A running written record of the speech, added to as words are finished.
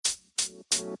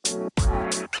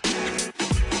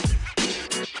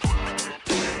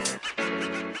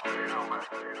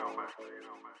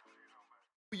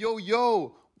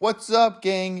Yo, what's up,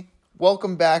 gang?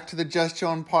 Welcome back to the Just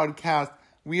Joan podcast.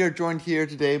 We are joined here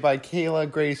today by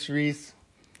Kayla Grace Reese.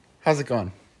 How's it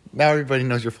going? Now everybody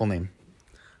knows your full name.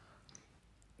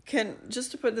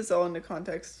 Just to put this all into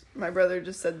context, my brother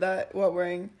just said that while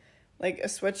wearing like a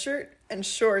sweatshirt and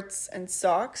shorts and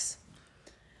socks.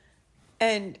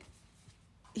 And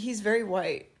he's very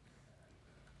white.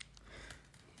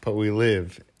 But we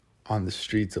live on the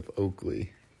streets of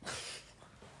Oakley.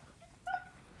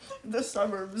 The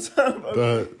suburbs of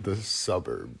Oakley. The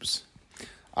suburbs.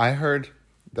 I heard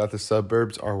that the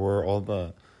suburbs are where all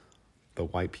the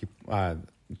white people,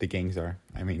 the gangs are.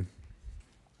 I mean,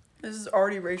 This is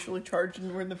already racially charged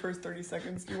and we're in the first 30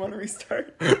 seconds. Do you want to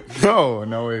restart?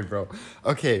 no way, bro.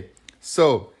 Okay,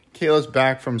 so Kayla's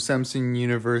back from Simpson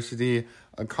University,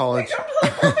 a college.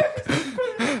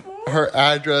 Her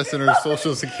address and her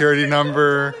social security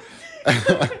number. I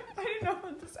didn't know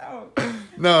this out.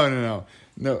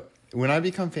 No. When I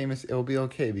become famous, it'll be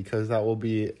okay because that will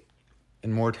be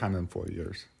in more time than 4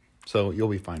 years. So you'll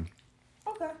be fine.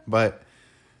 Okay. But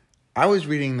I was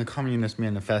reading the Communist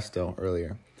Manifesto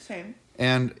earlier. Same.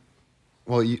 And,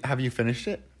 well, have you finished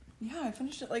it? Yeah, I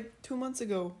finished it like 2 months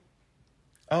ago.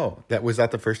 Oh, was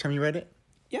that the first time you read it?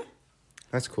 Yeah.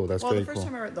 That's cool. That's Well, very the first cool.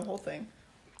 time I read the whole thing.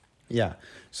 Yeah.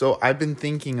 So I've been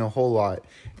thinking a whole lot,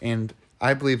 and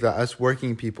I believe that us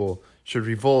working people should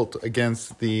revolt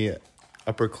against the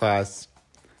upper class.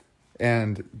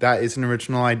 And that is an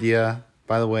original idea,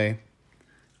 by the way.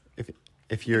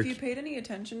 If you paid any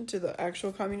attention to the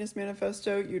actual Communist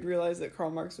Manifesto, you'd realize that Karl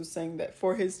Marx was saying that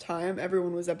for his time,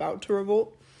 everyone was about to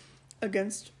revolt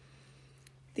against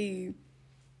the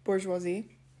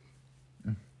bourgeoisie.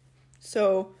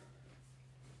 So,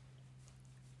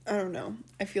 I don't know.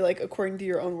 I feel like according to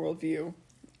your own worldview,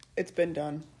 it's been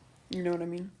done. You know what I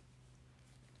mean?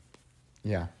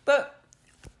 Yeah. But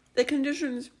the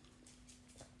conditions,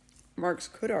 Marx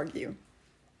could argue,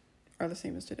 are the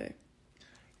same as today.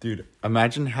 Dude,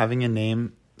 imagine having a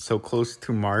name so close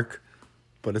to Mark,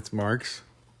 but it's Marx.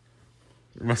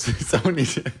 It must be so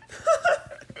neat.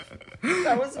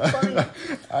 That wasn't funny.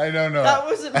 I don't know. That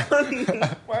wasn't funny.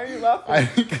 Why are you laughing?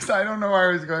 Because I don't know where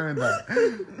I was going with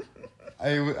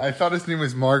that. I thought his name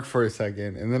was Mark for a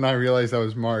second, and then I realized that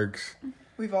was Marx.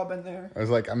 We've all been there. I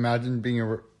was like, imagine being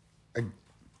a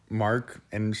Mark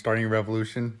and starting a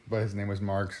revolution, but his name was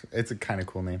Marx. It's a kind of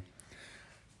cool name.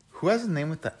 Who has a name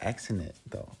with the X in it,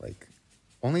 though? Like,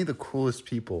 only the coolest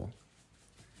people.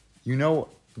 You know,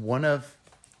 one of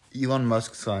Elon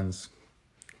Musk's sons,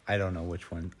 I don't know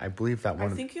which one. I believe that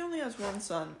one. I think he only has one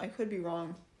son. I could be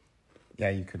wrong. Yeah,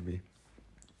 you could be.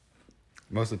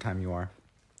 Most of the time you are.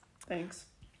 Thanks.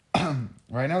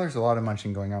 Right now there's a lot of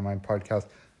munching going on my podcast.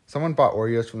 Someone bought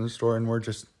Oreos from the store and we're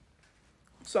just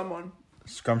Someone.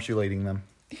 scrumptulating them.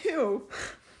 Ew.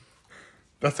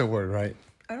 That's a word, right?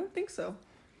 I don't think so.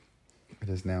 It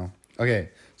is now. Okay,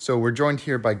 so we're joined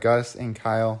here by Gus and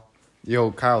Kyle.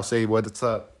 Yo, Kyle, say what's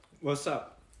up. What's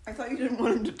up? I thought you didn't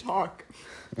want him to talk.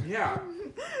 Yeah.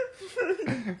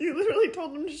 You literally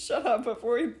told him to shut up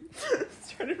before he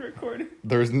started recording.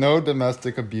 There's no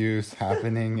domestic abuse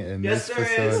happening in Yes, this there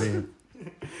facility.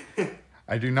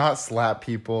 I do not slap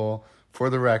people.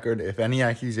 For the record, if any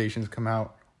accusations come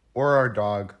out, or our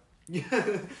dog.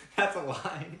 Yeah, that's a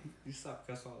lie. You slap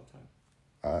Gus all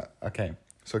the time. Okay.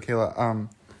 So Kayla,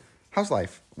 how's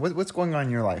life? What's going on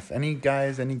in your life? Any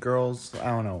guys, any girls? I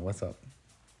don't know. What's up?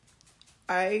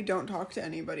 I don't talk to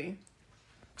anybody.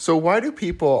 So why do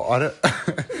people What?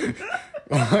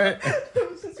 That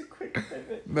was just a quick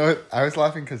pivot. No, I was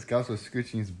laughing because Gus was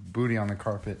scooching his booty on the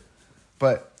carpet.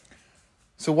 But,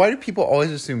 so why do people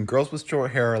always assume girls with short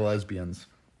hair are lesbians?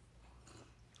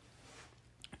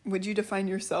 Would you define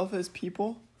yourself as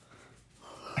people?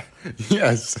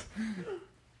 Yes.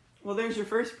 Well, there's your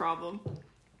first problem.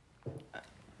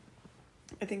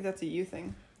 I think that's a you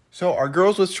thing. So are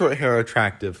girls with short hair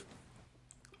attractive?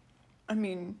 I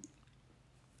mean,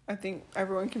 I think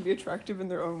everyone can be attractive in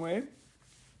their own way.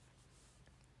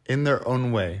 In their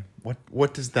own way.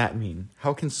 What does that mean?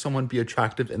 How can someone be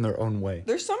attractive in their own way?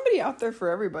 There's somebody out there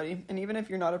for everybody. And even if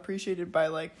you're not appreciated by,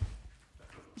 like,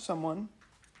 someone,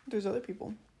 there's other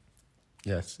people.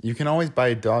 Yes. You can always buy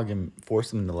a dog and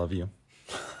force them to love you.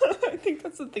 I think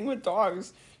that's the thing with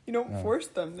dogs. You don't force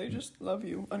them. They just love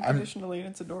you unconditionally, and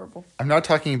it's adorable. I'm not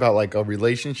talking about, like, a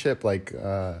relationship, like,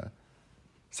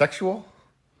 sexual.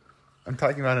 I'm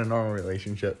talking about a normal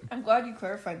relationship. I'm glad you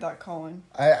clarified that, Colin.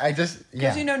 I just,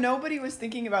 yeah. Because, nobody was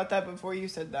thinking about that before you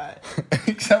said that.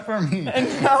 Except for me. And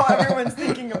now everyone's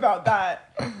thinking about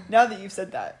that, now that you've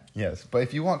said that. Yes, but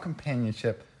if you want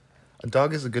companionship, a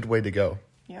dog is a good way to go.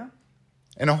 Yeah.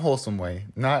 In a wholesome way.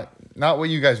 Not what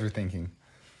you guys were thinking.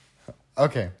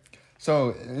 Okay,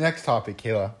 so next topic,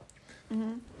 Kayla.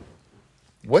 Mm-hmm.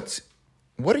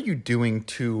 What are you doing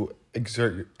to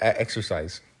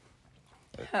exercise?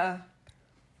 Huh.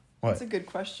 What? That's a good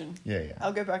question. Yeah.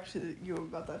 I'll get back to you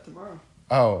about that tomorrow.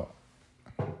 Oh.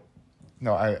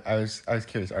 No, I was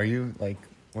curious. Are you like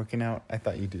working out? I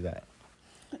thought you do that.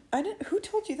 I didn't. Who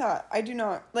told you that? I do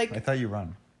not. I thought you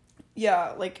run.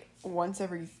 Yeah, once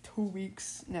every 2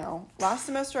 weeks now. Last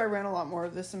semester I ran a lot more.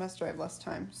 This semester I have less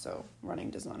time, so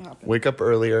running does not happen. Wake up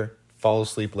earlier, fall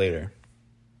asleep later.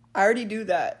 I already do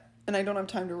that, and I don't have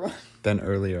time to run. Then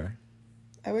earlier.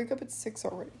 I wake up at 6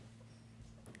 already.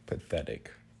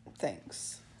 Pathetic.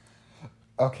 Thanks.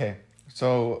 Okay,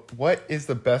 so what is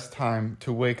the best time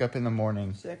to wake up in the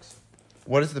morning? 6.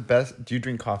 What is the best? Do you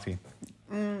drink coffee?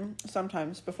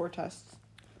 Sometimes before tests.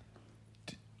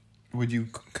 Would you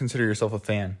consider yourself a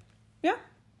fan? Yeah.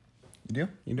 You do?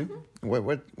 You do?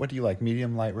 Mm-hmm. What do you like?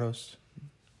 Medium, light roast?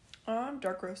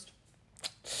 Dark roast.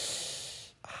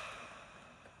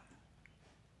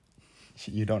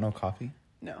 You don't know coffee?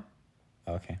 No.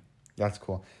 Okay, that's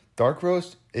cool. Dark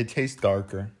roast, it tastes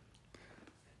darker.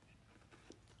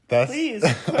 Please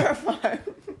clarify.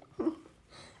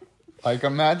 Like,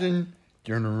 imagine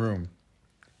you're in a room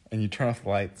and you turn off the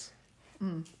lights.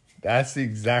 That's the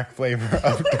exact flavor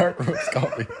of dark roast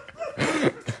coffee.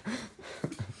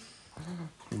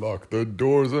 Lock the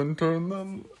doors and turn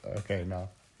them. Okay, no.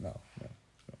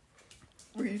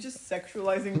 Were you just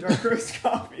sexualizing dark roast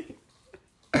coffee?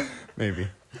 Maybe.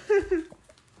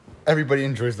 Everybody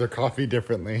enjoys their coffee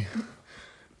differently.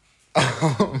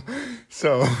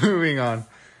 So, moving on.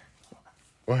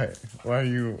 What? Why are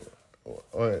you...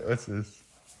 What's this?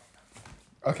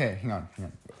 Okay, hang on.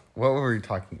 What were we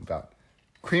talking about?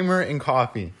 Creamer in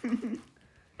coffee.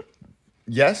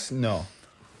 Yes, no.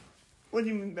 What do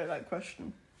you mean by that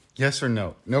question? Yes or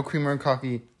no? No creamer in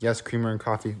coffee. Yes, creamer in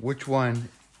coffee. Which one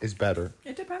is better?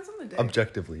 It depends on the day.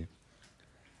 Objectively.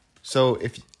 So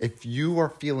if you are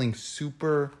feeling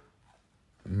super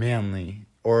manly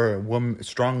or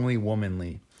strongly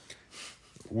womanly,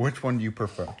 which one do you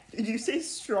prefer? Did you say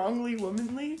strongly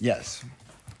womanly? Yes.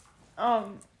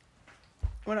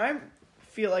 When I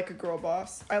feel like a girl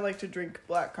boss, I like to drink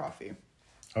black coffee.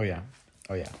 Oh yeah.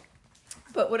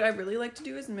 But what I really like to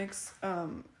do is mix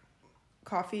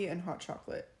coffee and hot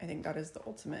chocolate. I think that is the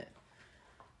ultimate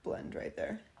blend right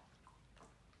there.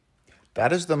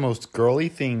 That is the most girly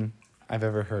thing I've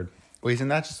ever heard. Wait, isn't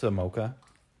that just a mocha?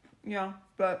 Yeah,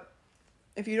 but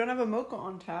if you don't have a mocha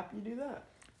on tap, you do that.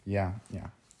 Yeah.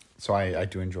 So I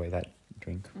do enjoy that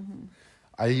drink. Mm-hmm.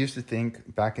 I used to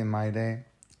think back in my day,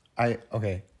 I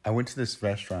went to this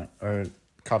restaurant or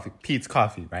Pete's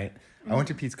Coffee, right? Mm-hmm. I went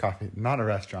to Pete's Coffee, not a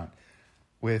restaurant,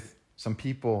 with some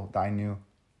people that I knew,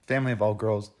 family of all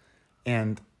girls,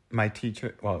 and my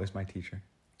teacher. Well, it was my teacher.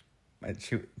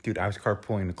 Dude, I was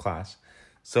carpooling to class.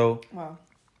 So wow.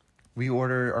 We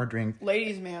order our drink.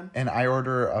 Ladies, man. And I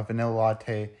order a vanilla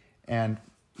latte, and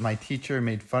my teacher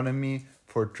made fun of me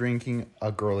for drinking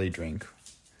a girly drink.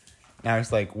 And I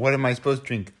was like, what am I supposed to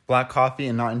drink? Black coffee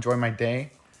and not enjoy my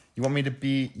day? You want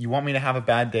me to have a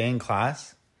bad day in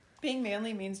class? Being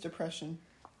manly means depression.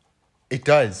 It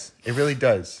does. It really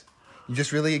does. You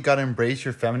just really got to embrace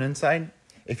your feminine side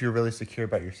if you're really secure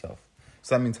about yourself.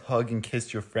 So that means hug and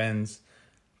kiss your friends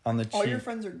on the cheek. All your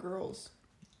friends are girls.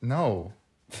 No.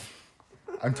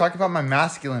 I'm talking about my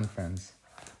masculine friends.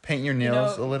 Paint your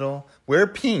nails a little. Wear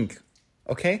pink.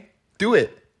 Okay? Do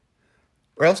it.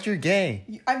 Or else you're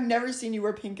gay. I've never seen you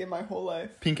wear pink in my whole life.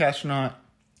 Pink astronaut.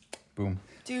 Boom.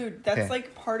 Dude, that's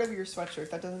like part of your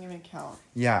sweatshirt. That doesn't even count.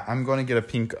 Yeah, I'm going to get a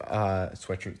pink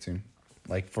sweatshirt soon.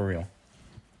 Like, for real.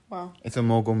 Wow. It's a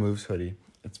Mogul Moves hoodie.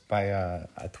 It's by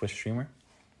a Twitch streamer.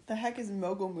 The heck is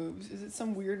Mogul Moves? Is it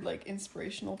some weird,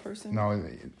 inspirational person? No,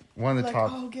 one of the top...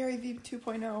 oh, Gary Vee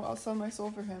 2.0. I'll sell my soul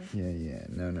for him. Yeah.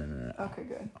 No. Okay,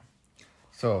 good.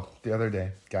 So, the other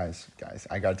day, guys,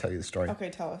 I gotta tell you the story. Okay,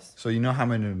 tell us. So, you know how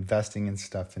I'm into investing and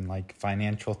stuff and,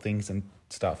 financial things and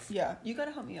stuff. Yeah, you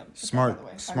gotta help me out. Smart.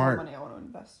 I have more money I want to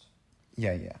invest.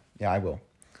 Yeah, I will.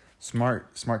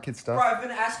 Smart kid stuff. Bro, I've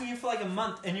been asking you for a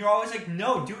month, and you're always like,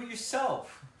 no, do it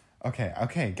yourself.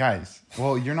 Okay, guys.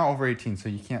 Well, you're not over 18, so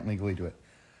you can't legally do it.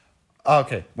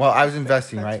 Okay, well, I was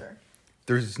investing, right? Fair.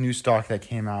 There's this new stock that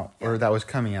came out, or that was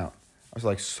coming out. I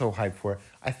was, so hyped for it.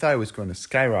 I thought it was going to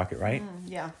skyrocket, right?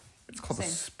 Yeah. It's called Same. a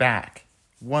SPAC.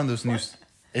 one of those new.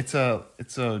 It's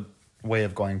a way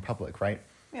of going public, right?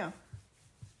 Yeah.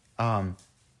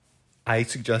 I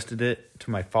suggested it to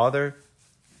my father,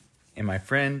 and my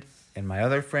friend, and my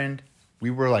other friend. We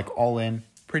were like all in,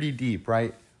 pretty deep,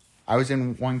 right? I was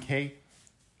in 1K.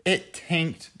 It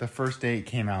tanked the first day it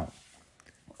came out.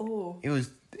 Oh. It was,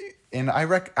 and I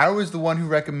was the one who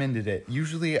recommended it.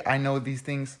 Usually I know these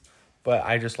things, but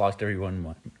I just lost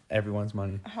everyone's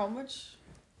money. How much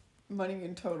money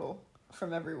in total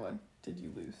from everyone did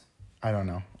you lose? I don't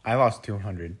know. I lost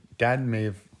 200. Dad may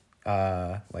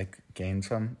have like gained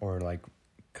some or like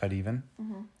cut even.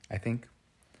 Mm-hmm. I think,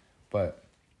 but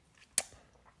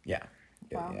yeah.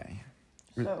 Wow.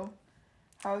 Yeah. So,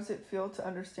 how does it feel to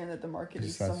understand that the market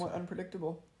is somewhat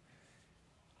unpredictable?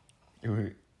 It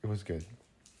was good.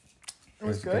 It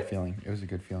was a good feeling. It was a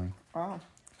good feeling. Wow.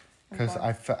 Because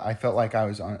I felt like I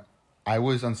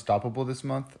was unstoppable this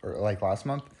month or like last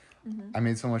month. Mm-hmm. I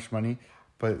made so much money,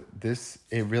 but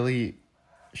it really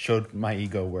showed my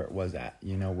ego where it was at,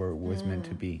 where it was meant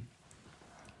to be.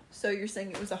 So you're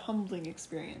saying it was a humbling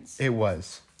experience. It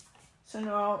was. So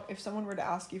now, if someone were to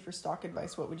ask you for stock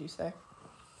advice, what would you say?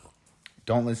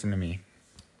 Don't listen to me.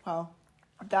 Wow.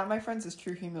 That, my friends, is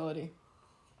true humility.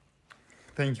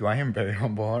 Thank you. I am very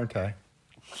humble, aren't I?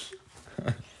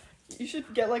 You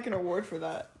should get like an award for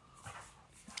that.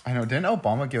 I know. Didn't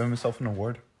Obama give himself an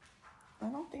award? I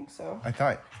don't think so. I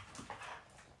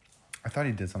thought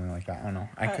he did something like that. I don't know.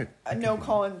 No,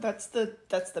 Colin, that's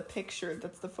the picture.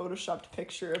 That's the photoshopped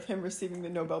picture of him receiving the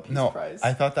Nobel Peace Prize.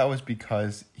 I thought that was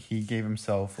because he gave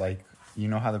himself, like,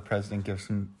 how the president gives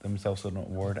themselves an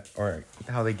award, or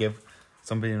how they give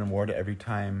somebody an award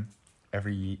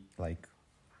like,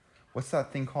 what's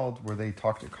that thing called where they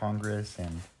talk to Congress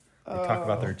and they talk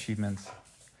about their achievements?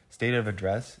 State of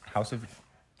Address? House of...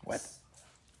 What?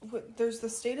 There's the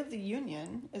State of the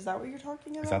Union. Is that what you're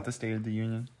talking about? Is that the State of the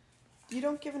Union? You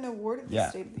don't give an award at the State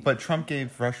of the Union. But Trump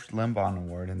gave Rush Limbaugh an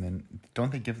award, and then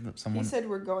don't they give someone... He said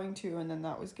we're going to, and then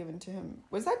that was given to him.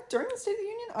 Was that during the State of the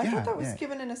Union? I thought that was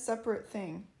given in a separate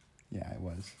thing. Yeah, it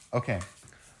was. Okay.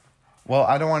 Well,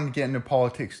 I don't want to get into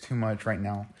politics too much right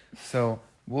now, so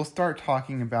we'll start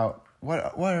talking about what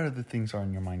other things are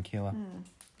in your mind, Kayla.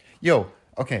 Yo,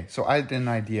 okay, so I had an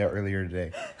idea earlier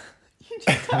today. You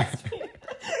just asked me.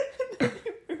 And then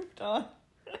you moved on.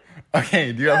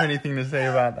 Okay, do you have anything to say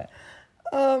about that?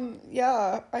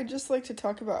 Yeah, I'd just like to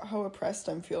talk about how oppressed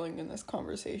I'm feeling in this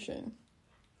conversation.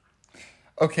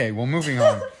 Okay, well, moving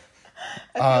on.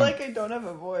 I feel like I don't have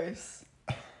a voice.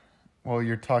 Well,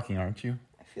 you're talking, aren't you?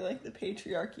 I feel like the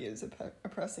patriarchy is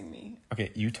oppressing me.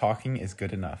 Okay, you talking is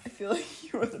good enough. I feel like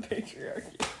you are the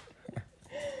patriarchy.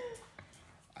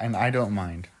 And I don't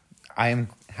mind. I am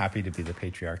happy to be the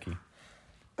patriarchy.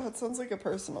 That sounds like a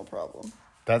personal problem.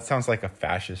 That sounds like a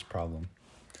fascist problem.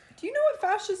 Do you know what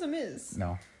fascism is?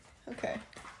 No. Okay.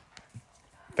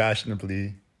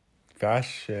 Fashionably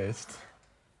fascist.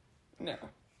 No.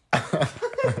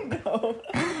 No.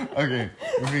 Okay,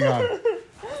 moving on.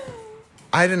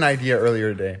 I had an idea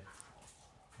earlier today.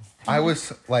 I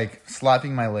was like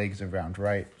slapping my legs around,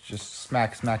 right? Just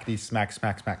smack, smackety, smack,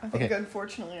 smack, smack. I think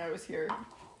unfortunately I was here.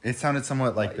 It sounded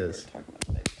somewhat like this.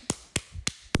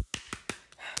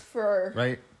 For our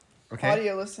right? Okay.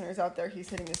 audio listeners out there, he's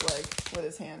hitting his leg with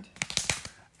his hand.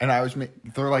 And I was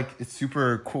they're like, it's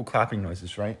super cool clapping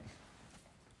noises, right?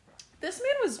 This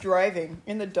man was driving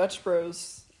in the Dutch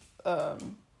Bros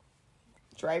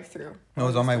drive-through. No, it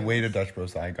was on my way to Dutch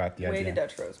Bros that I got the idea. Way to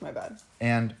Dutch Bros, my bad.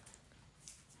 And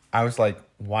I was like,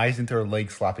 why isn't there a leg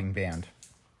slapping band?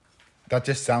 That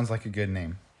just sounds like a good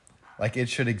name. Like, it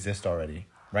should exist already,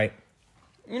 right?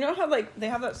 You know how, like, they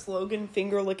have that slogan,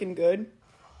 finger licking good?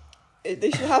 They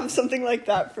should have something like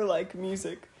that for, like,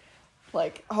 music.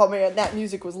 Like, oh man, that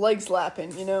music was leg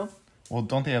slapping, you know? Well,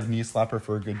 don't they have knee slapper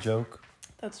for a good joke?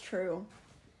 That's true.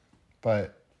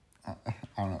 But I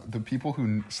don't know. The people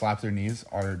who slap their knees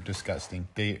are disgusting.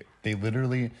 They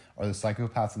literally are the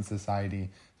psychopaths in society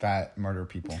that murder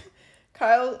people.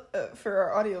 Kyle, for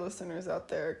our audio listeners out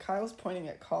there, Kyle's pointing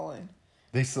at Colin.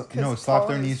 Slap their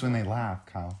Colin knees when they laugh,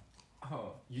 Kyle.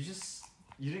 Oh, you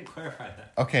didn't clarify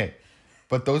that. Okay,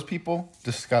 but those people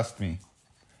disgust me.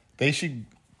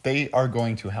 They are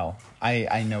going to hell.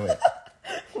 I know it.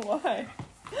 Why?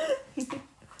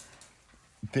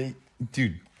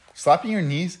 Dude, slapping your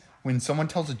knees when someone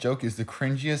tells a joke is the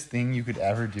cringiest thing you could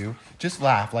ever do. Just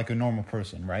laugh like a normal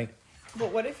person, right?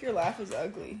 But what if your laugh is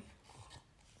ugly?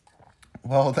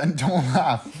 Well, then don't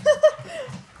laugh.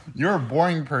 You're a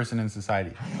boring person in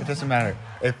society. It doesn't matter.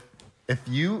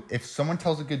 If someone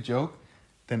tells a good joke,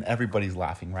 then everybody's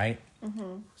laughing, right?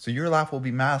 Mm-hmm. So your laugh will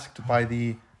be masked by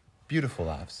the beautiful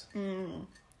laughs.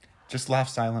 Just laugh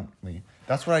silently.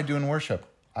 That's what I do in worship.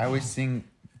 I always sing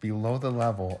below the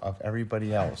level of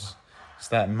everybody else so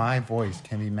that my voice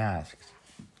can be masked.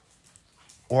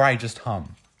 Or I just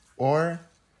hum. Or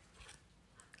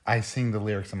I sing the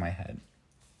lyrics in my head.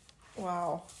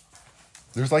 Wow.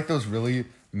 There's like those really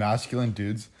masculine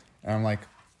dudes, and I'm like,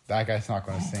 that guy's not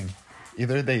going to sing.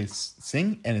 Either they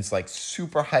sing and it's like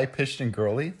super high pitched and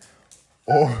girly,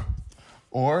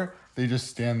 or they just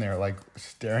stand there like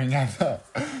staring at the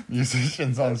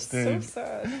musicians on stage. So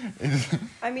sad.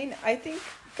 I mean, I think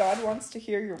God wants to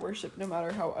hear your worship no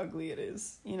matter how ugly it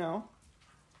is, you know?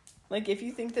 Like, if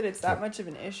you think that it's that much of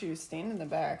an issue, stand in the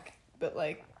back, but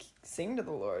like, sing to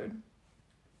the Lord.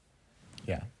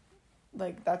 Yeah.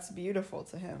 Like, that's beautiful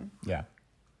to him. Yeah.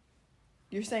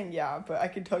 You're saying yeah, but I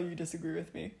can tell you disagree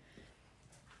with me.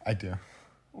 I do.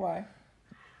 Why?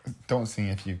 Don't sing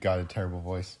if you've got a terrible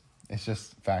voice. It's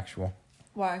just factual.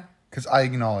 Why? Because I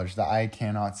acknowledge that I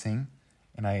cannot sing,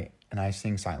 and I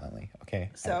sing silently. Okay.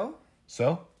 So?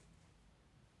 So?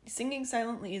 Singing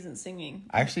silently isn't singing.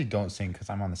 I actually don't sing because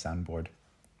I'm on the soundboard,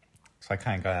 so I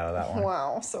kind of got out of that one.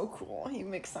 Wow, so cool. You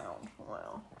make sound.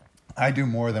 Wow. I do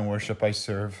more than worship. I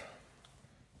serve.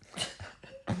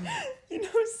 You know,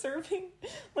 serving,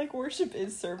 like worship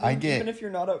is serving, even if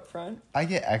you're not up front. I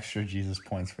get extra Jesus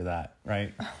points for that,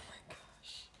 right? Oh my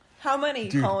gosh. How many,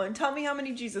 Dude, Colin? Tell me how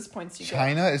many Jesus points you get.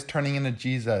 China is turning into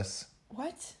Jesus.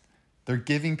 What? They're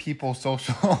giving people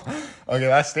social... Okay,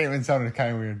 that statement sounded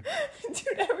kind of weird.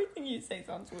 Dude, everything you say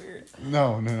sounds weird.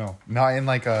 No. Not in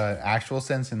like a actual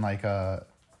sense, in like a...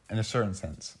 In a certain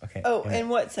sense, okay. Oh, in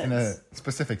what sense? In a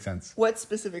specific sense. What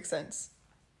specific sense?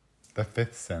 The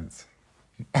fifth sense.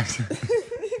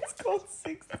 It's called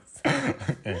sixth sense.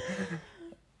 Okay.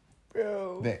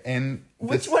 Bro.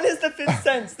 Which one is the fifth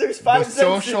sense? There's five the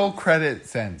senses. social credit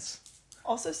sense.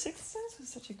 Also, sixth sense was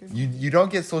such a good You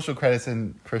don't get social credits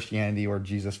in Christianity or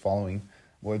Jesus following,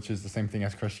 which is the same thing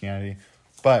as Christianity.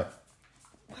 But...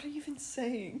 What are you even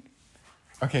saying?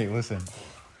 Okay, listen.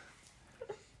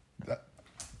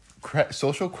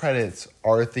 Social credits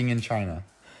are a thing in China,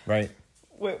 right?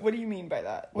 What do you mean by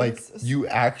that?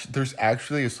 There's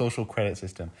actually a social credit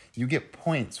system. You get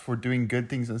points for doing good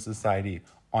things in society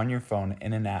on your phone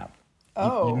in an app.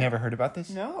 Oh. You've never heard about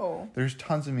this? No. There's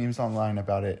tons of memes online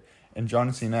about it. And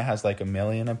John Cena has like 1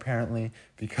 million apparently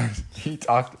because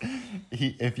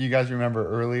if you guys remember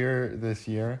earlier this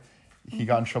year, he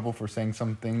got in trouble for saying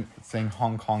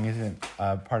Hong Kong isn't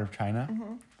part of China.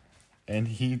 Mm-hmm. And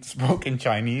he spoke in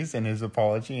Chinese in his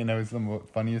apology, and it was the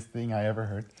funniest thing I ever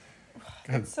heard.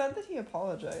 It's sad that he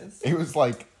apologized. It was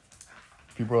like,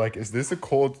 people were like, is this a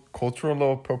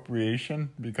cultural appropriation?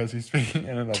 Because he's speaking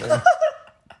in another...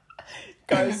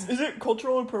 Guys, is it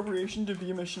cultural appropriation to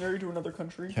be a missionary to another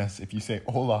country? Yes, if you say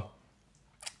hola.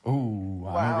 Ooh,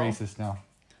 Wow. I'm a racist now.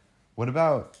 What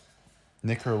about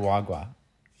Nicaragua?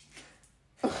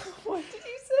 What did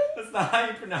you say? That's not how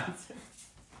you pronounce it.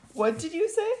 What did you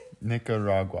say?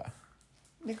 Nicaragua.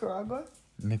 Nicaragua?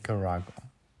 Nicaragua.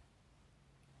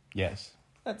 Yes.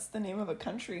 That's the name of a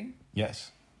country.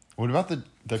 Yes. What about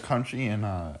the country in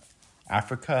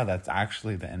Africa that's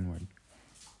actually the N-word?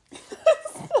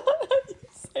 That's not how you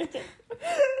say it.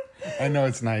 I know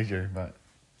it's Niger, but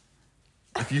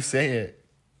if you say it,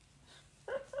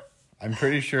 I'm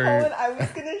pretty sure... Colin, I was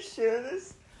going to share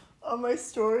this on my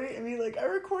story. I mean, like, I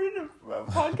recorded a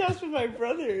podcast with my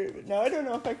brother, but now I don't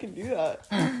know if I can do that.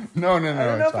 No. I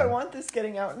don't know if fine. I want this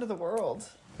getting out into the world.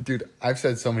 Dude, I've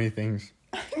said so many things.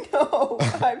 I know.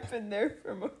 I've been there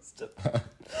for most of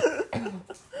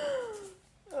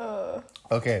it.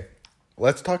 Okay,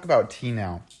 let's talk about tea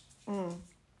now.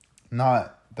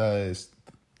 Not the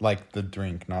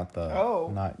drink, not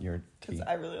your tea. Because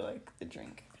I really like the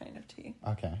drink kind of tea.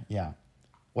 Okay, yeah.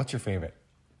 What's your favorite?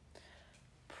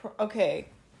 Okay.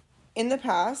 In the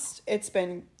past, it's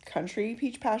been Country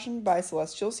Peach Passion by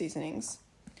Celestial Seasonings.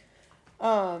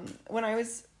 When I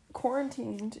was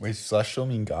quarantined... Wait, celestial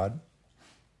mean God?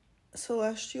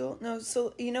 Celestial? No,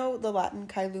 so you know the Latin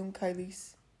Caelum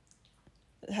Caelis?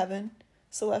 Heaven?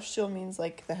 Celestial means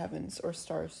like the heavens or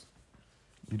stars.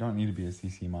 You don't need to be a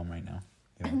CC mom right now.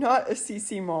 Yeah. I'm not a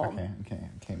CC mom.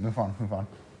 Okay. Move on.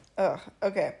 Ugh,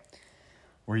 okay.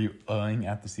 Were you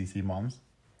at the CC moms?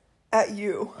 At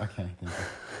you. Okay, thank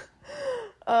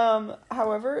you.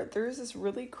 However, there's this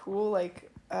really cool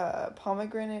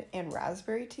pomegranate and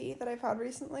raspberry tea that I've had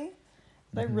recently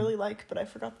that I really like, but I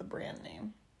forgot the brand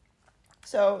name.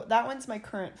 So that one's my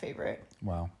current favorite.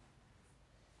 Wow.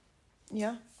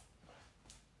 Yeah.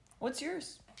 What's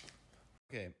yours?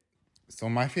 Okay, so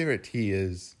my favorite tea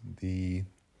is the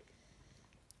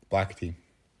black tea.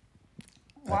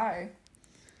 Why?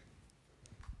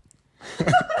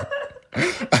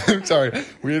 I'm sorry.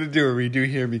 We had to do a redo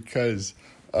here because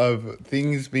of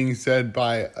things being said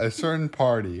by a certain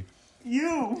party.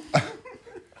 You.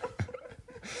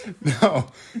 No.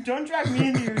 Don't drag me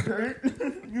into your dirt.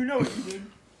 You know what you did.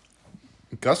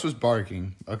 Gus was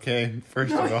barking, okay?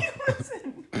 First of all. He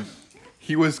wasn't.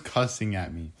 He was cussing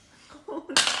at me.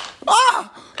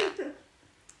 Ah!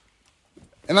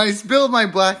 And I spilled my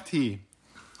black tea.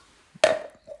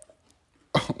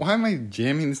 Why am I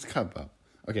jamming this cup up?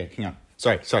 Okay, hang on.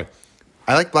 Sorry.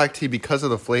 I like black tea because of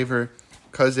the flavor,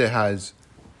 because it has...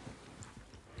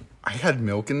 I had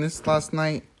milk in this last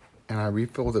night, and I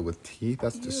refilled it with tea.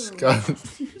 That's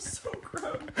disgusting. You're so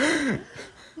gross.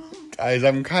 Guys,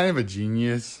 I'm kind of a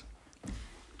genius.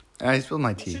 And I spilled my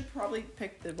You tea. should probably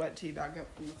pick the wet tea back up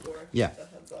from the floor. Yeah. Just a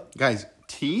heads up. Guys,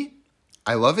 tea,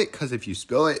 I love it because if you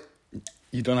spill it,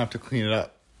 you don't have to clean it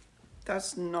up.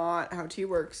 That's not how tea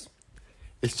works.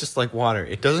 It's just like water.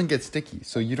 It doesn't get sticky,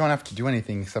 so you don't have to do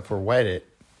anything except for wet it.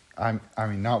 I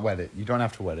mean, not wet it. You don't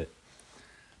have to wet it.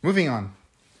 Moving on.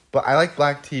 But I like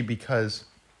black tea because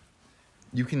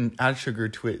you can add sugar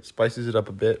to it, spices it up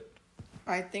a bit.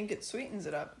 I think it sweetens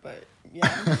it up, but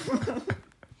yeah.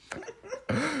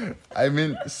 I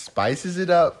meant spices it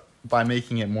up by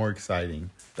making it more exciting.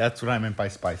 That's what I meant by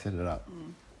spicing it up.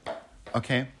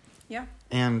 Okay? Yeah,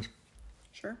 And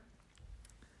sure.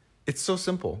 it's so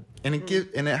simple. And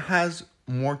it has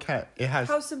more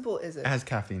How simple is it? It has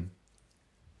caffeine.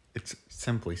 It's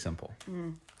simply simple.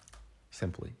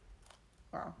 Simply.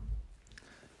 Wow.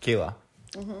 Kayla.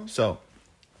 So,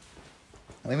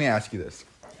 let me ask you this.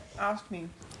 Ask me.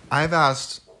 I've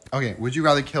asked, okay, would you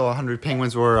rather kill 100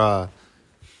 penguins or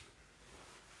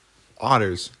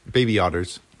otters? Baby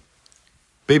otters.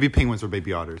 Baby penguins or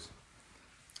baby otters?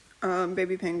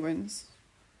 Baby penguins.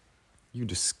 You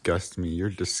disgust me. You're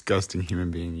a disgusting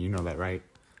human being. You know that, right?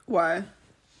 Why?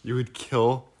 You would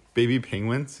kill baby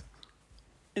penguins?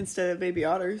 Instead of baby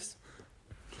otters.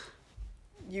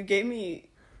 You gave me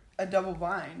a double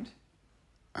bind.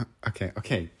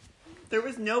 Okay. There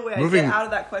was no way I'd Moving- get out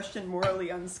of that question morally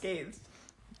unscathed.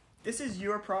 This is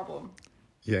your problem.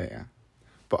 Yeah.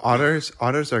 But otters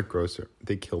are grosser.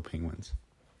 They kill penguins.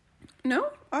 No,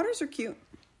 otters are cute.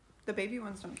 The baby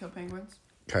ones don't kill penguins.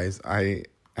 Guys, I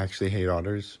actually hate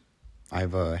otters. I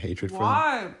have a hatred for them.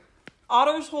 Why?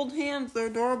 Otters hold hands. They're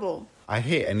adorable. I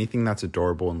hate anything that's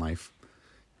adorable in life.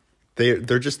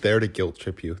 They're just there to guilt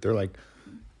trip you. They're like,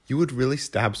 you would really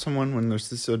stab someone when there's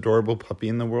this adorable puppy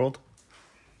in the world?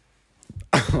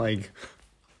 Like,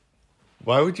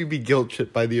 why would you be guilt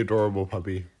tripped by the adorable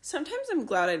puppy? Sometimes I'm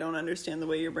glad I don't understand the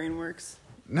way your brain works.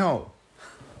 No.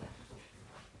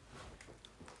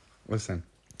 Listen,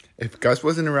 if Gus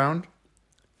wasn't around,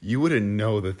 you wouldn't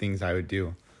know the things I would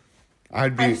do.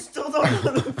 I'd be... I still don't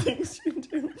know the things you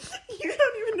do. You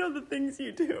don't even know the things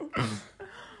you do.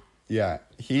 Yeah,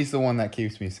 he's the one that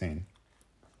keeps me sane.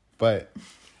 But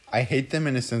I hate them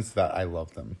in a sense that I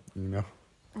love them, you know?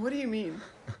 What do you mean?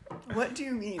 What do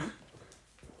you mean?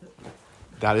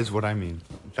 That is what I mean.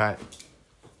 That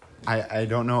I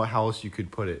don't know how else you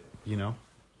could put it, you know?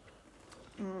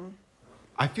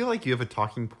 I feel like you have a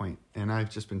talking point, and I've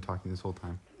just been talking this whole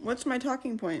time. What's my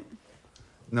talking point?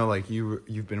 No, like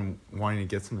you've been wanting to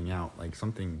get something out, like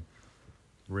something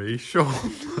racial.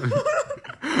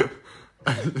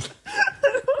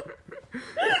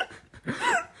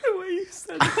 The way you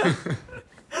said that.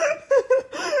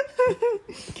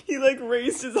 He like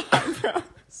raised his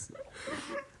eyebrows.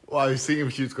 Well, I was thinking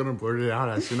she was gonna blurt it out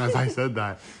as soon as I said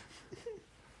that.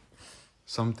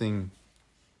 Something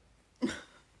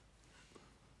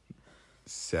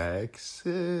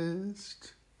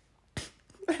sexist.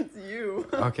 That's you.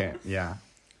 Okay, yeah.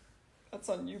 That's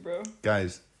on you, bro.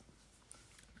 Guys,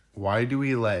 why do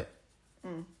we let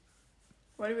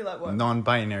Why do we let what?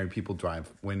 non-binary people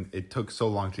drive when it took so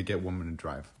long to get women to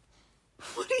drive?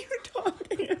 What are you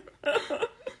talking about?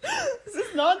 This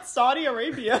is not Saudi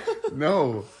Arabia.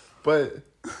 No, but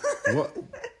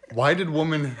why did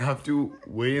women have to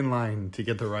wait in line to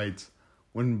get the rights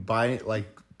when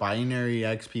binary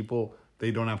X people, they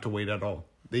don't have to wait at all?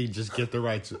 They just get the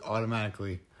rights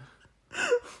automatically.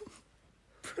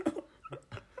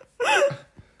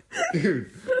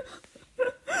 Dude,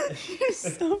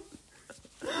 Stop.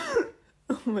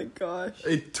 Oh my gosh.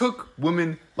 it took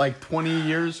women like 20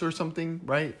 years or something,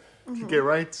 right? To get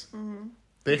rights.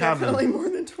 They have Definitely them. more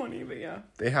than 20, but yeah.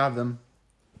 They have them.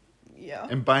 Yeah.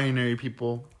 And binary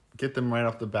people get them right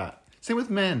off the bat. Same with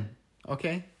men,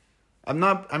 okay? I'm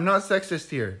not sexist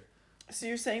here. So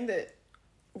you're saying that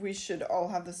we should all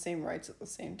have the same rights at the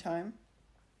same time?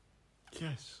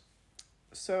 Yes.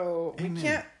 So Amen. we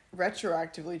can't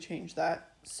retroactively change that.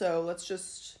 So let's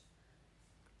just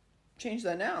change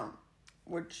that now,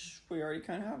 which we already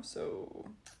kind of have. So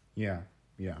Yeah,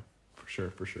 for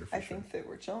sure. I think that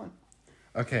we're chilling.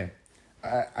 Okay,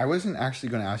 I wasn't actually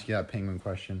going to ask you that penguin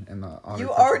question in the. You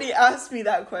already asked me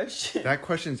that question. That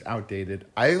question's outdated.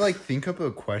 I like think up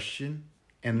a question,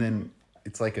 and then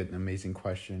it's like an amazing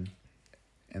question,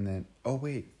 and then oh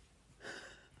wait.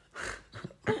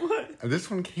 What?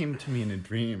 This one came to me in a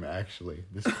dream. Actually,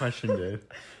 this question did.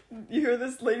 You hear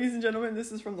this, ladies and gentlemen?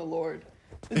 This is from the Lord.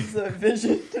 This is a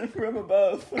vision from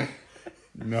above.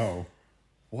 No.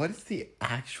 What is the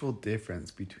actual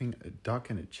difference between a duck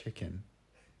and a chicken?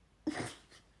 Do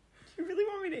you really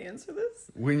want me to answer this?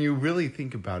 When you really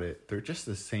think about it, they're just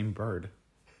the same bird.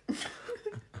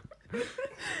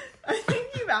 I think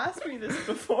you've asked me this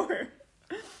before.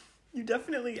 You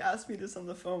definitely asked me this on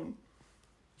the phone.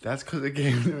 That's because it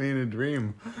came to me in a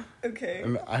dream. Okay.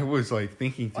 And I was like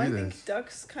thinking through I this. think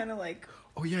ducks kind of like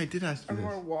Oh yeah, I did ask you are this.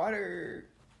 more water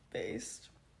based.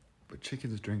 But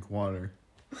chickens drink water.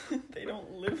 They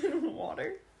don't live in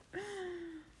water.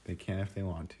 They can if they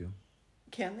want to.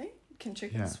 Can they? Can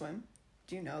chickens Yeah. swim?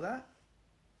 Do you know that?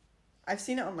 I've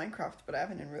seen it on Minecraft, but I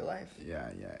haven't in real life. Yeah.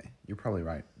 You're probably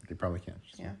right. They probably can.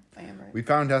 So. Yeah, I am right. We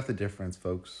found out the difference,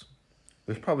 folks.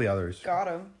 There's probably others. Got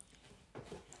 'em.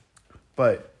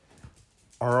 But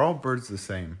are all birds the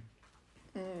same?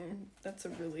 That's a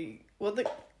really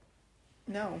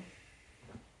no.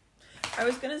 I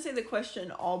was gonna say the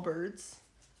question all birds,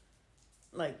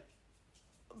 like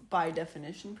by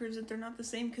definition, proves that they're not the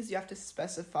same because you have to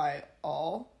specify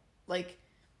all. Like,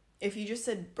 if you just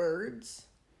said birds,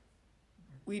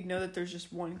 we'd know that there's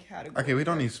just one category. Okay, we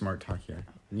don't need smart talk here.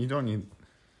 You don't need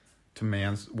to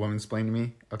womansplain to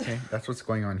me. Okay, that's what's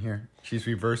going on here. She's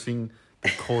reversing the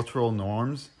cultural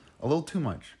norms a little too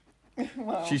much.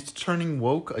 Wow. She's turning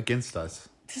woke against us.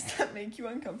 Does that make you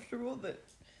uncomfortable that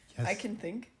Yes. I can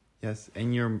think? Yes,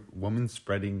 and your woman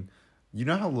spreading. You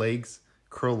know how legs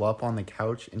curl up on the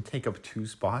couch and take up 2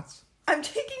 spots? I'm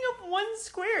taking up 1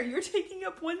 square. You're taking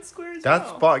up 1 square as That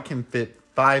well. spot can fit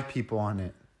 5 people on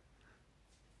it.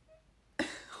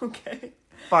 Okay.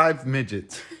 5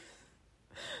 midgets.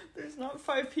 There's not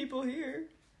 5 people here.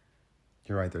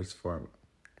 You're right, there's 4.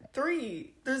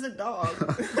 3. There's a dog.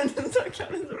 That does not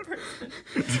count as a person.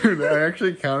 Dude, I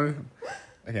actually counted.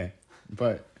 Okay,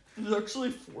 but... There's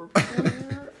actually 4 people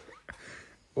here.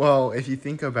 Well, if you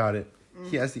think about it,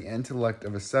 he has the intellect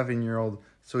of a 7-year-old,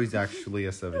 so he's actually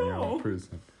a 7-year-old No.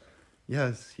 person.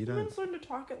 Yes, he does. Humans learn to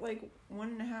talk at like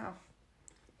 1.5.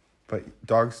 But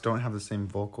dogs don't have the same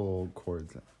vocal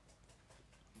cords.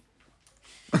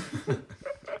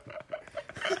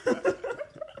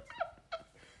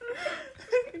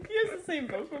 He has the same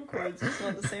vocal cords, just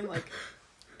not the same like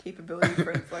capability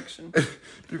for inflection.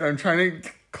 Dude, I'm trying to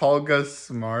call Gus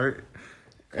smart,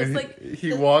 and like,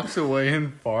 he walks away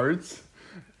and farts.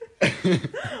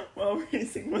 While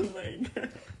raising 1 leg.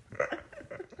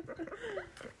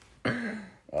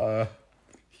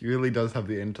 He really does have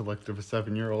the intellect of a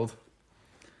 7-year-old.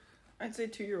 I'd say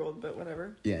 2-year-old, but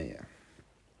whatever. Yeah.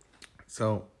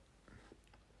 So,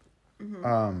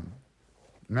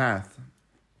 math.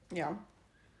 Yeah.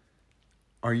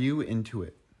 Are you into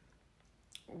it?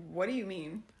 What do you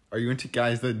mean? Are you into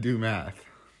guys that do math?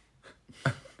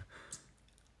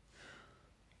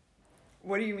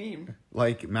 What do you mean?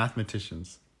 Like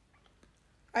mathematicians.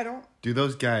 I don't. Do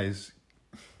those guys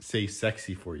say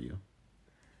sexy for you?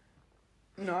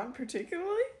 Not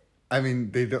particularly. I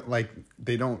mean,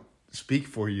 they don't speak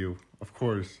for you, of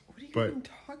course. What are you but even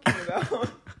talking about?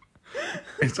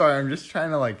 sorry, I'm just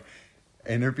trying to like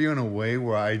interview in a way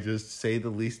where I just say the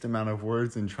least amount of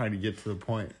words and try to get to the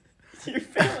point. You're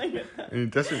failing at that. And it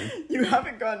doesn't. You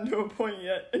haven't gotten to a point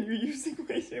yet, and you're using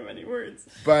way too many words.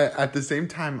 But at the same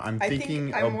time, I'm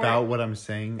thinking I'm about more- what I'm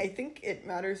saying. I think it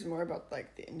matters more about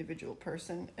like the individual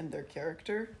person and their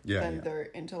character Yeah, than yeah. their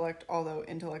intellect. Although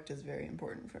intellect is very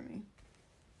important for me.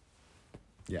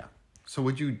 Yeah. So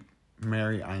would you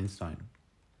marry Einstein?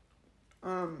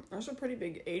 There's a pretty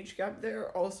big age gap there.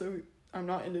 Also, I'm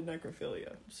not into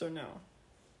necrophilia, so no.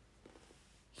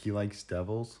 He likes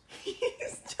devils.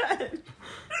 He's dead.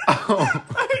 Oh,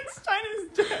 Einstein is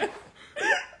dead.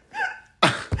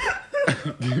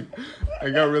 I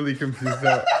got really confused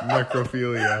about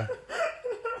necrophilia.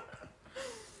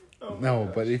 Oh my No,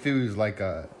 gosh. but if it was like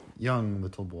a young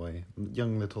little boy,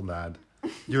 young little lad,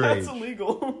 your That's age.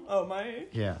 illegal. Oh, my age?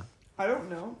 Yeah. I don't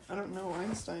know. I don't know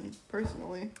Einstein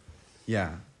personally.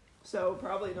 Yeah. So,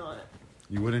 probably not.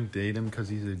 You wouldn't date him because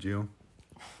he's a Jew?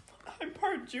 I'm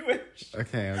part Jewish.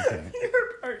 Okay.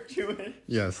 You're part Jewish.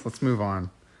 Yes, let's move on.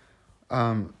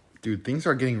 Dude, things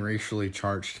are getting racially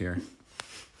charged here.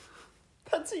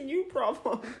 That's a you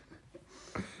problem.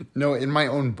 No, in my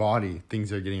own body,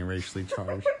 things are getting racially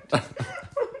charged.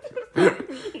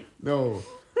 No.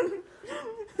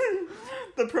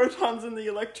 The protons and the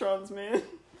electrons, man.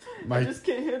 I My just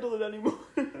can't handle it anymore.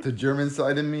 the German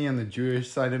side of me and the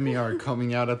Jewish side of me are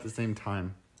coming out at the same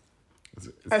time. It's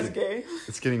As gay.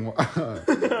 It's getting.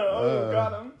 Oh,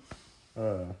 got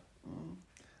him.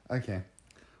 Okay.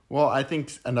 Well, I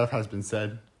think enough has been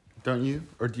said, don't you?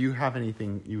 Or do you have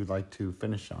anything you would like to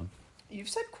finish on? You've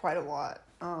said quite a lot.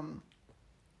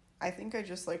 I think I'd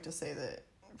just like to say that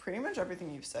pretty much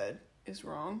everything you've said is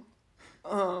wrong.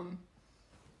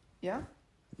 Yeah.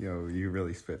 Yo, you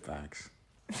really spit facts.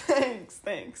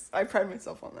 Thanks. I pride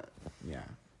myself on that. Yeah.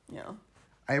 Yeah.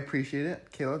 I appreciate it.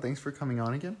 Kayla, thanks for coming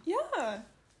on again. Yeah.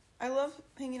 I love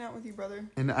hanging out with you, brother.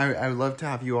 And I would love to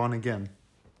have you on again.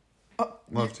 Oh,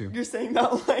 Love to. You're saying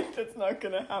that like that's not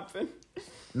gonna happen.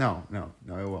 No,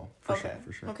 it will. For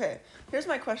sure. Okay. Here's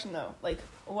my question though. Like,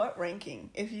 what ranking,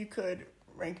 if you could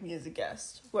rank me as a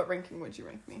guest, what ranking would you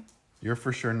rank me? You're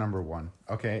for sure number one.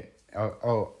 Okay.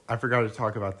 Oh, I forgot to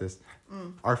talk about this.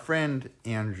 Our friend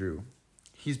Andrew,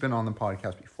 he's been on the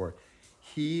podcast before.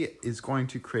 He is going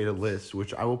to create a list,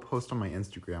 which I will post on my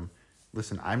Instagram.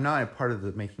 Listen, I'm not a part of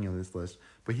the making of this list,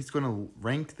 but he's going to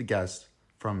rank the guests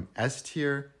from S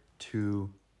tier to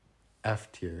F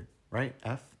tier, right?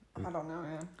 F? I don't know,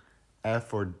 man.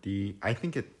 F or D. I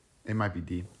think it might be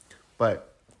D.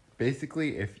 But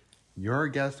basically, if you're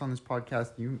a guest on this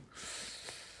podcast, you...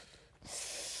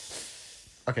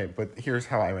 Okay, but here's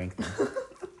how I rank them.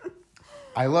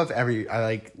 I loved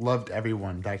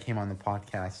everyone that came on the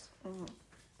podcast. Mm-hmm.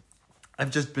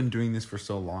 I've just been doing this for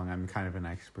so long. I'm kind of an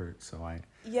expert, so I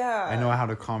Yeah. know how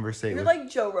to conversate You're with... like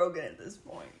Joe Rogan at this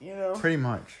point, you know? Pretty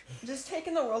much. Just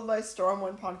taking the world by storm,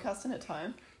 one podcast at a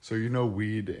time. So you know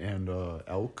weed and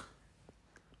elk?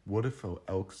 What if an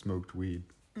elk smoked weed?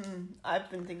 I've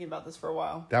been thinking about this for a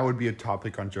while. That would be a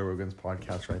topic on Joe Rogan's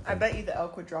podcast right there. I bet you the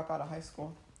elk would drop out of high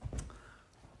school.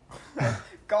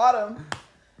 Got him.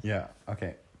 Yeah,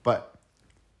 okay. But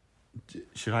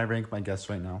should I rank my guests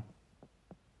right now?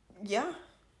 Yeah.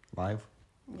 Live?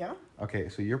 Yeah. Okay,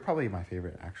 so you're probably my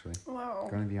favorite, actually. Wow.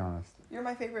 Going to be honest. You're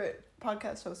my favorite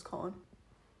podcast host, Colin.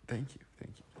 Thank you.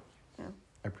 Yeah.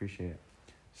 I appreciate it.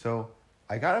 So,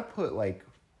 I gotta put, like...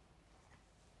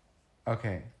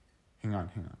 Okay, hang on.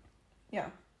 Yeah.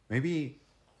 Maybe...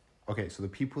 Okay, so the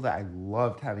people that I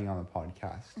loved having on the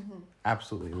podcast,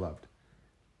 absolutely loved.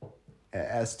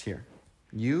 S tier.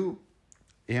 You,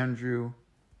 Andrew,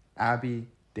 Abby,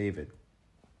 David.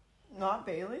 Not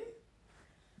Bailey?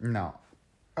 No.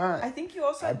 I think you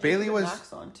also had Bailey Jacob and was...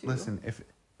 Max on too. Listen, if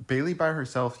Bailey by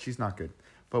herself, she's not good.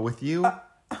 But with you,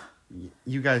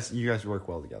 you guys work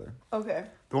well together. Okay.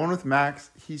 The one with Max,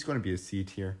 he's going to be a C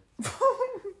tier.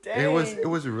 Dang. It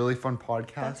was a really fun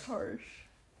podcast. That's harsh.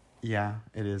 Yeah,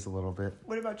 it is a little bit.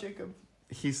 What about Jacob?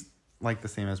 He's like the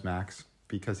same as Max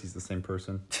because he's the same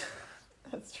person.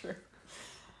 That's true.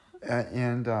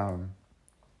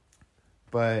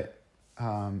 But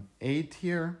A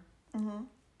tier,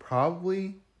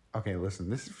 probably. Okay, listen,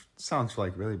 this sounds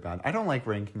like really bad. I don't like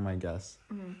ranking my guests.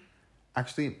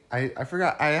 Actually, I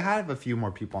forgot. I have a few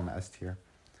more people on the S tier.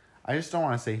 I just don't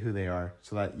want to say who they are,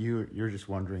 so that you're just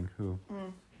wondering who.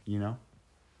 You know?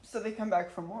 So they come back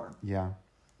for more. Yeah.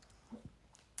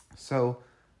 So,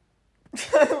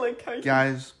 I like how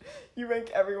guys, you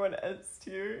rank everyone S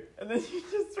tier, and then you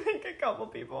just rank a couple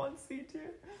people on C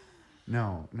tier.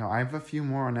 no, I have a few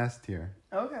more on S tier.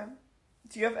 Okay.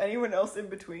 Do you have anyone else in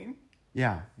between?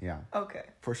 Yeah, Okay.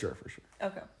 for sure.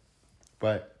 Okay.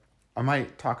 But I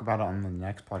might talk about it on the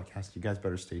next podcast. You guys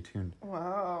better stay tuned.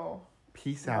 Wow.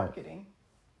 Peace out, Marketing.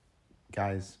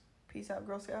 guys. Peace out,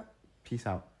 Girl Scout. Peace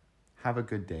out. Have a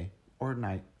good day or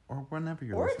night or whenever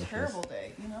you're Or a listening to terrible this.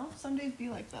 day, you know? Some days be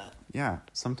like that. Yeah,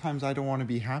 sometimes I don't want to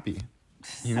be happy.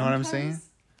 You know what I'm saying? Sometimes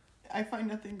I find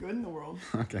nothing good in the world.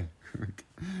 Okay.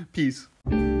 Peace.